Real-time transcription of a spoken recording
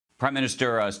Prime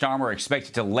Minister Starmer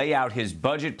expected to lay out his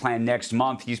budget plan next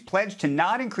month. He's pledged to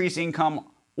not increase income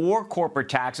or corporate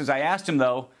taxes. I asked him,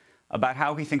 though, about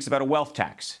how he thinks about a wealth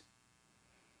tax.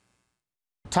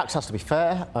 Tax has to be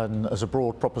fair, and as a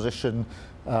broad proposition,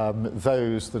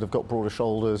 those that have got broader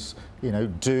shoulders,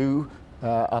 do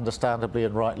understandably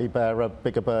and rightly bear a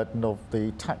bigger burden of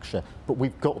the tax share. But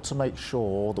we've got to make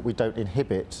sure that we don't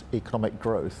inhibit economic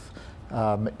growth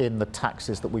in the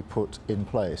taxes that we put in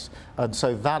place. And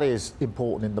so that is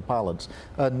important in the balance.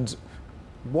 And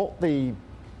what the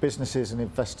businesses and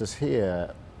investors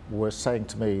here were saying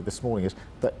to me this morning is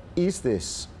that is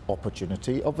this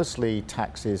opportunity? Obviously,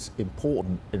 tax is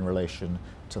important in relation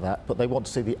to that, but they want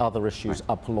to see the other issues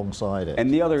up alongside it.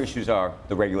 And the other issues are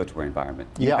the regulatory environment.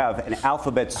 You have an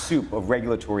alphabet soup of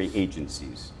regulatory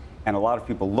agencies, and a lot of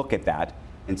people look at that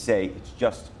and say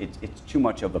it's too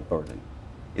much of a burden.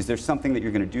 Is there something that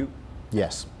you're going to do?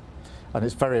 Yes, and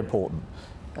it's very important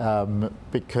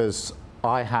because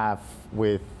I have,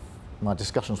 with my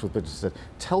discussions with businesses,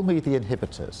 tell me the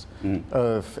inhibitors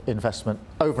of investment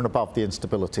over and above the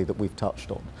instability that we've touched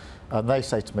on. And they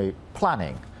say to me,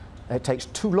 planning. It takes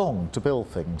too long to build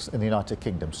things in the United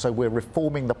Kingdom, so we're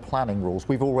reforming the planning rules.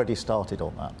 We've already started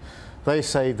on that. They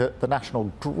say that the national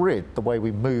grid, the way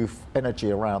we move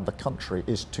energy around the country,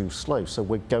 is too slow, so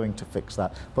we're going to fix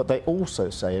that. But they also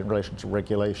say, in relation to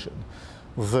regulation,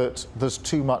 that there's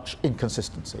too much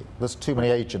inconsistency. There's too many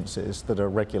agencies that are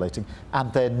regulating,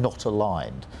 and they're not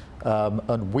aligned.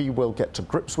 And we will get to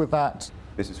grips with that.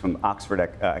 This is from Oxford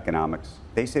Economics.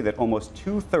 They say that almost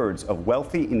 2/3 of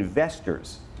wealthy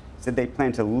investors said they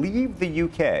plan to leave the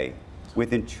UK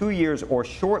within 2 years or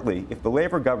shortly if the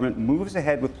Labour government moves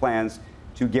ahead with plans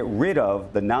to get rid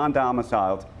of the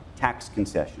non-domiciled tax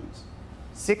concessions.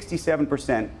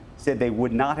 67% said they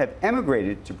would not have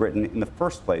emigrated to Britain in the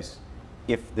first place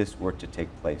if this were to take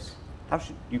place. How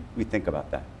should we think about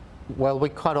that? Well, we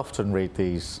quite often read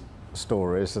these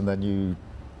stories and then you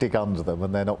dig under them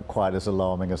and they're not quite as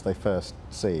alarming as they first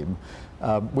seem.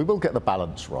 We will get the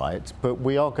balance right, but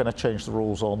we are going to change the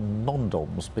rules on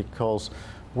non-doms because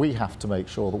we have to make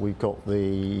sure that we've got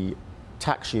the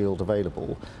tax yield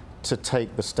available to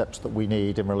take the steps that we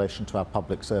need in relation to our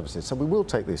public services. So we will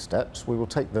take these steps. We will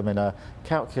take them in a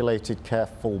calculated,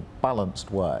 careful,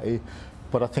 balanced way.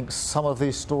 But I think some of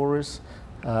these stories,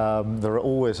 there are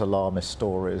always alarmist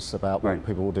stories about what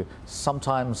people will do.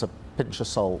 Sometimes a pinch of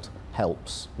salt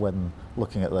helps when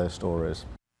looking at those stories.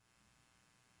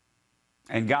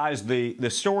 And guys, the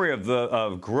story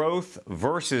of growth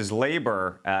versus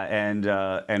labor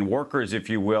and workers, if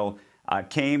you will,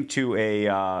 came to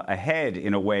a head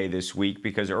in a way this week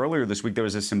because earlier this week there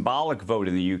was a symbolic vote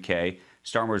in the UK.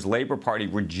 Starmer's Labour Party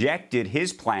rejected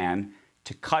his plan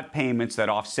to cut payments that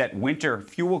offset winter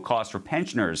fuel costs for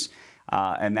pensioners.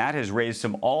 And that has raised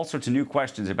all sorts of new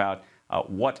questions about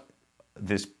what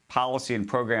this policy and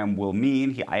program will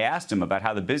mean. I asked him about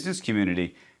how the business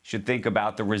community should think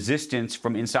about the resistance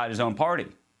from inside his own party.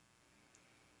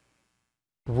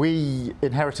 We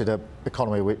inherited an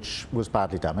economy which was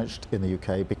badly damaged in the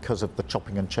UK because of the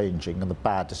chopping and changing and the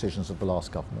bad decisions of the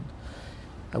last government.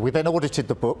 We then audited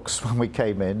the books when we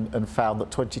came in and found that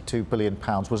 £22 billion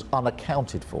was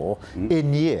unaccounted for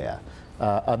in year.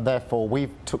 And therefore, we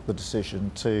took the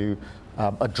decision to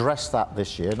address that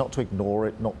this year, not to ignore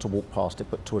it, not to walk past it,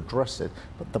 but to address it.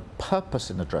 But the purpose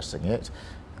in addressing it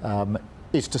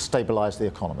is to stabilise the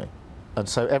economy. And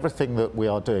so everything that we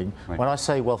are doing, when I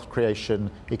say wealth creation,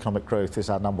 economic growth is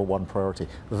our #1 priority,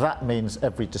 that means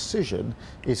every decision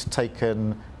is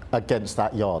taken against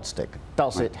that yardstick.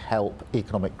 Does it help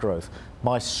economic growth?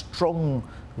 My strong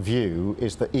view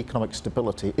is that economic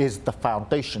stability is the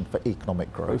foundation for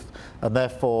economic growth, and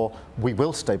therefore we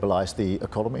will stabilise the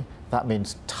economy. That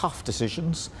means tough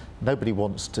decisions. Nobody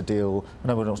wants to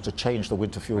change the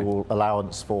winter fuel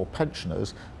allowance for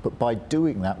pensioners, but by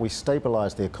doing that we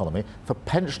stabilise the economy. For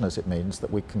pensioners it means that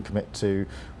we can commit to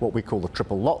what we call the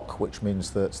triple lock, which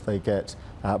means that they get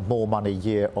more money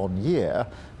year on year.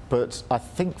 But I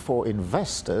think for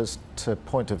investors, to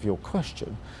point of your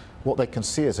question, what they can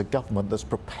see is a government that's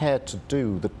prepared to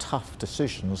do the tough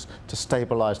decisions to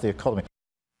stabilise the economy.